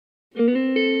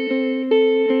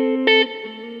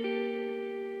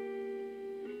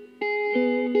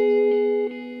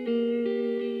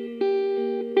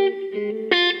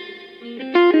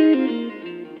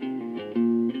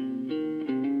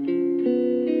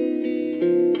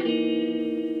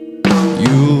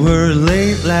were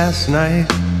late last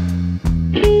night,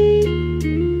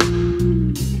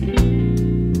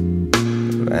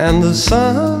 and the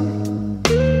sun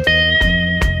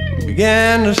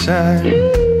began to shine.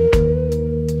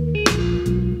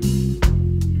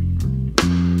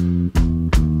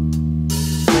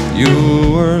 You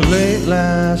were late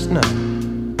last night,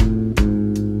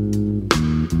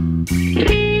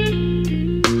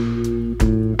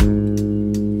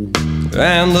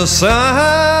 and the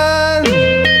sun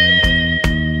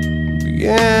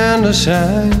began to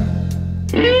shine.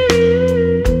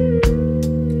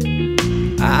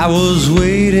 I was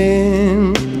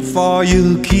waiting for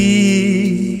your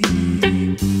key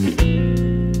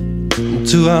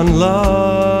to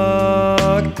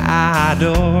unlock our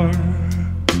door.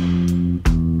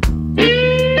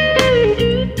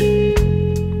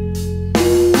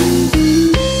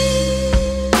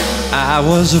 I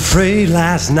was afraid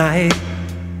last night,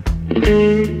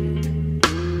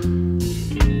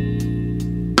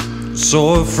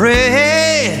 so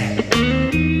afraid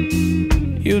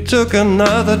you took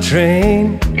another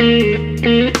train.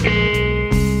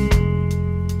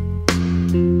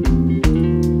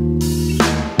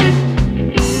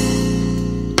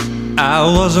 I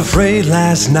was afraid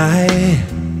last night,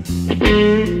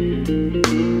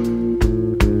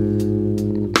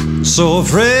 so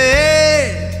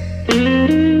afraid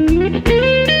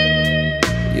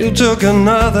you took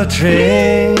another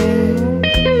train.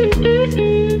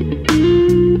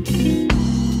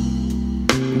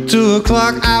 2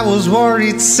 o'clock I was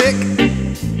worried sick.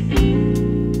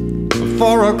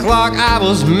 4 o'clock I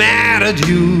was mad at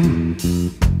you.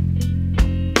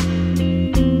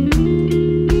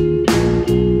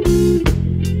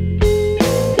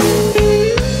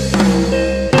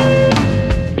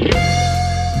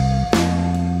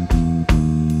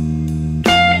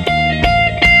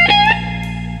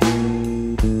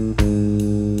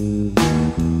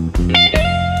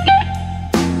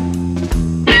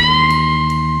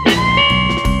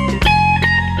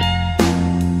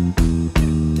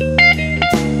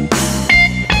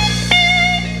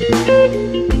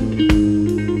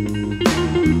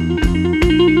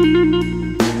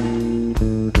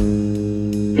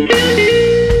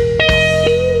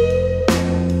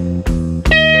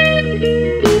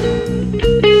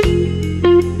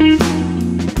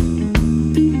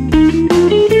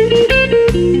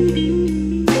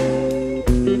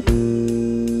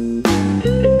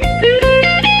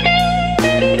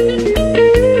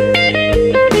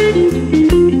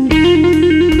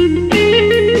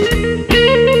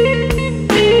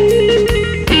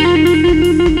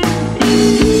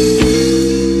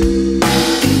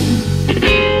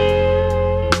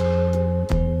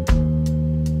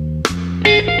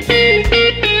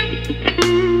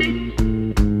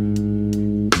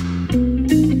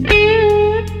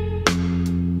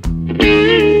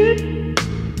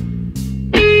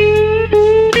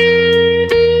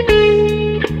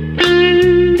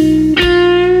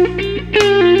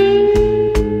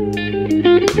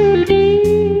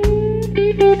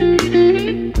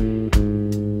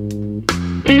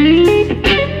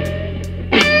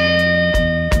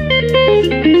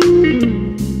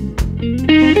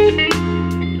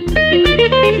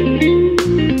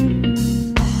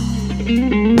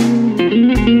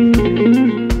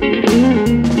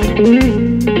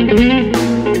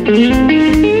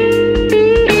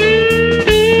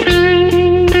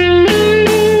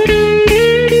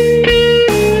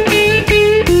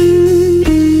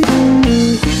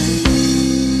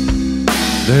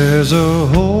 There's a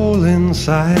hole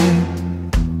inside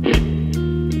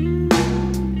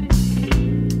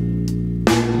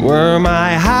where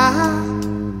my heart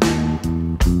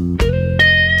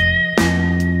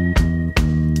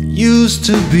used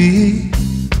to be.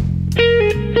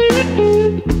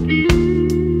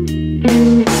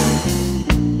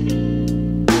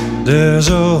 There's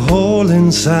a hole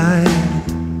inside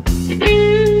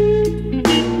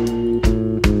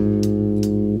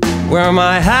where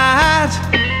my heart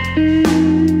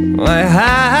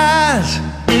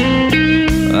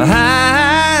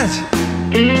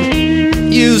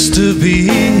used to be.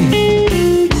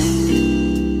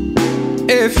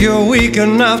 If you're weak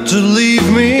enough to leave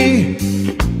me,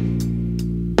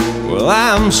 well,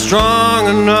 I'm strong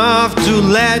enough to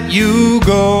let you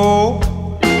go.